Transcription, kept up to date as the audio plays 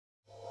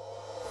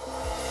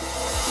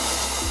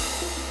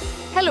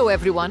Hello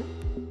everyone.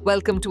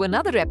 Welcome to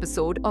another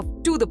episode of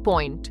To The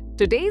Point.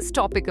 Today's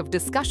topic of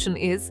discussion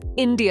is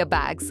India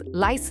bags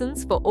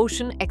license for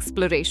ocean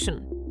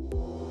exploration.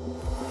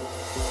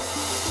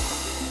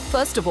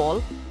 First of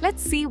all,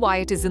 let's see why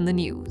it is in the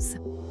news.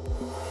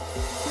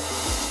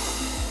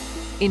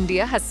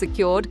 India has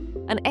secured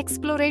an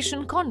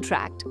exploration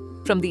contract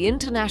from the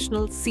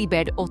International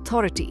Seabed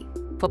Authority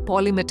for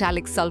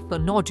polymetallic sulfur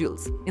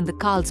nodules in the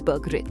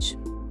Carlsberg Ridge,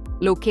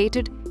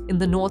 located in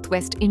the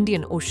northwest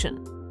Indian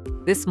Ocean.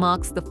 This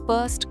marks the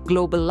first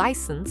global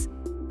license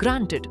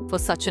granted for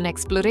such an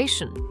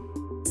exploration.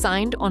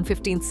 Signed on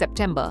 15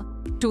 September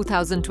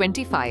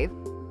 2025,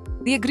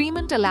 the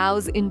agreement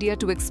allows India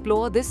to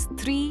explore this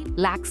 3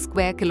 lakh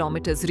square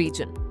kilometers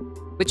region,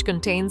 which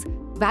contains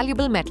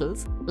valuable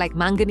metals like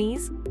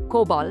manganese,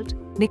 cobalt,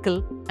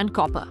 nickel, and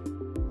copper.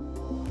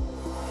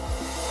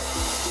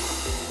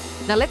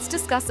 Now let's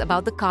discuss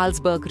about the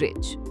Carlsberg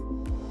Ridge.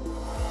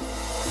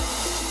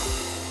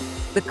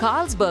 The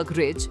Carlsberg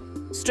Ridge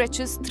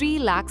stretches 3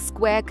 lakh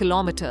square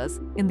kilometers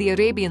in the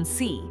Arabian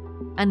Sea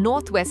and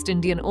Northwest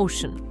Indian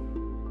Ocean.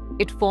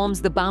 It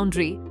forms the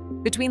boundary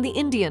between the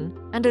Indian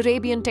and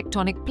Arabian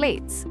tectonic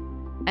plates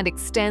and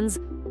extends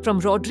from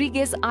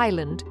Rodriguez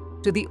Island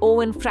to the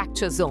Owen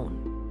Fracture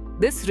Zone.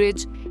 This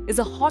ridge is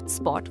a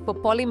hotspot for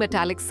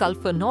polymetallic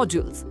sulfur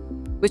nodules,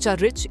 which are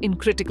rich in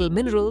critical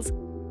minerals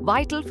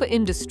vital for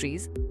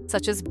industries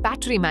such as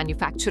battery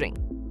manufacturing.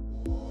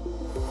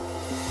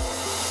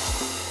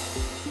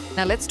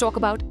 Now let's talk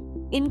about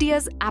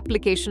India's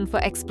application for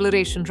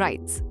exploration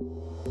rights.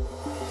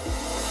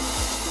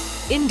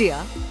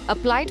 India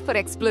applied for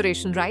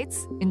exploration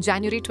rights in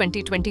January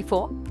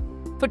 2024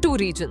 for 2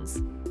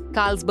 regions,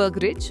 Carlsberg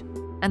Ridge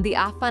and the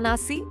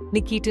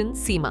Afanasi-Nikitin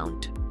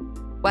Seamount.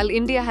 While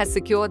India has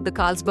secured the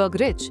Carlsberg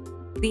Ridge,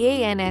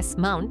 the ANS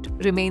Mount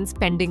remains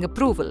pending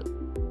approval.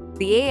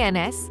 The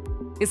ANS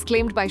is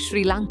claimed by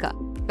Sri Lanka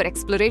for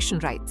exploration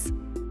rights.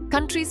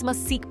 Countries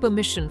must seek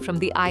permission from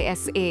the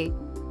ISA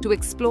to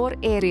explore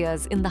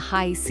areas in the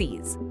high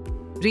seas,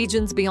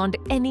 regions beyond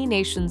any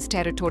nation's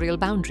territorial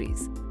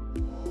boundaries.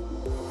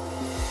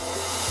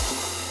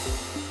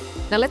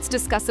 Now let's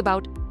discuss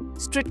about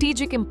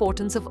strategic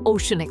importance of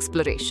ocean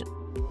exploration.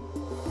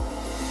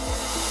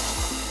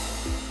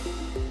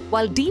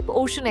 While deep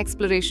ocean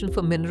exploration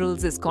for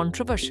minerals is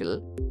controversial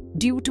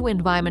due to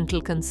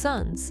environmental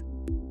concerns,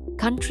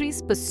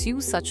 countries pursue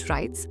such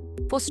rights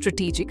for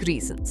strategic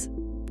reasons.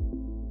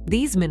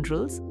 These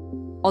minerals,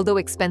 although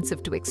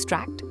expensive to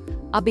extract,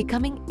 are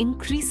becoming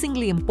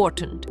increasingly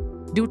important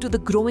due to the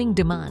growing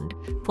demand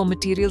for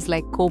materials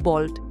like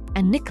cobalt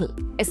and nickel,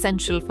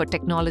 essential for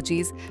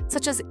technologies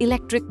such as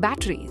electric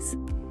batteries.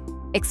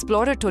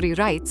 Exploratory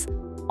rights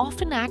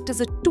often act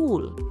as a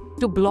tool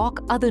to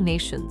block other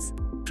nations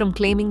from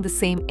claiming the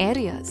same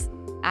areas,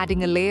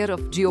 adding a layer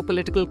of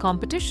geopolitical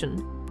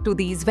competition to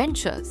these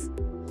ventures.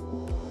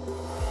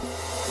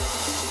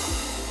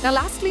 Now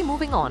lastly,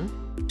 moving on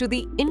to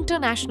the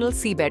International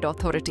Seabed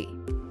Authority.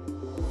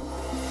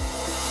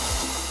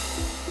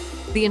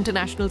 The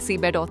International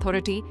Seabed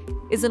Authority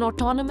is an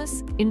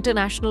autonomous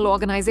international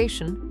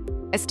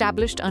organization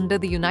established under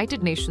the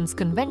United Nations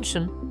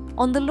Convention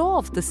on the Law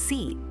of the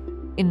Sea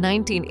in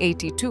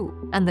 1982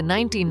 and the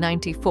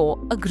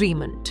 1994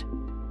 Agreement.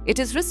 It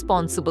is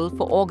responsible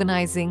for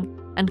organizing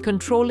and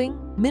controlling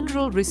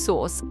mineral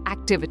resource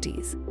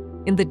activities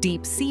in the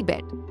deep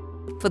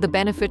seabed for the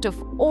benefit of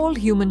all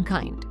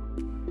humankind,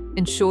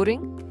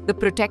 ensuring the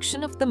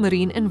protection of the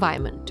marine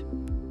environment.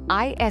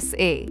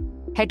 ISA,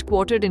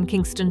 headquartered in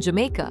Kingston,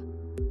 Jamaica,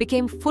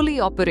 became fully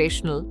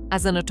operational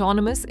as an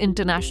autonomous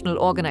international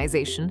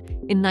organization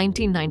in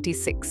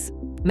 1996.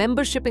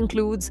 Membership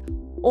includes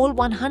all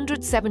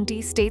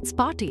 170 states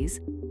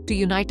parties to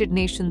United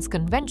Nations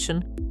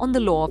Convention on the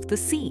Law of the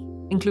Sea,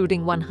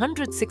 including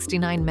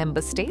 169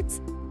 member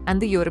states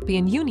and the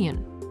European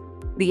Union.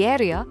 The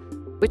area,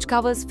 which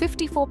covers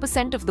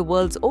 54% of the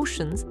world's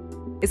oceans,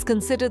 is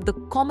considered the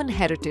common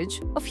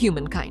heritage of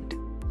humankind.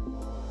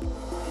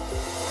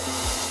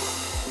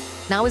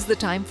 Now is the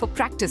time for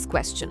practice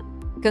question.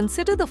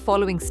 Consider the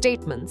following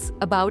statements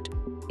about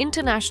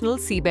International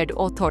Seabed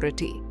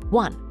Authority.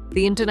 1.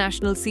 The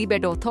International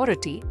Seabed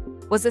Authority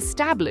was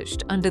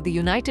established under the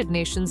United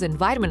Nations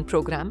Environment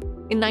Programme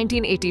in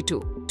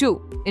 1982.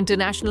 2.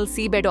 International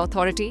Seabed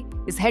Authority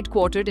is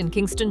headquartered in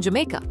Kingston,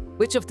 Jamaica.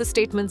 Which of the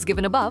statements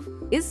given above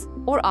is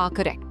or are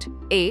correct?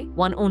 A.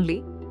 1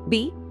 only.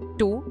 B.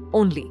 2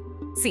 only.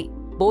 C.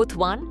 Both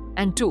 1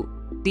 and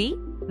 2. D.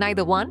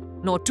 Neither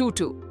 1 nor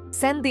 2.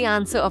 Send the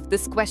answer of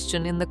this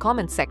question in the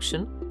comment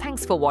section.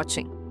 Thanks for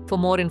watching. For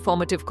more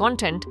informative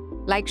content,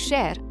 like,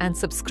 share, and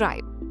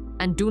subscribe.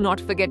 And do not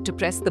forget to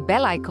press the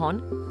bell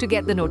icon to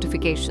get the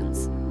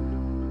notifications.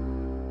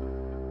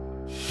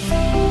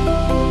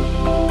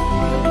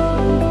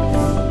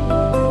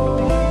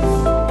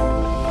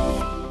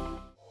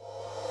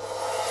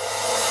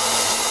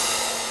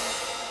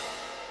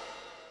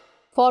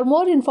 For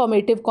more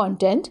informative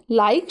content,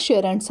 like,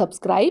 share, and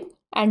subscribe.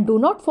 And do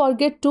not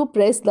forget to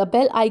press the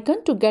bell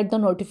icon to get the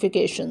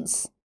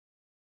notifications.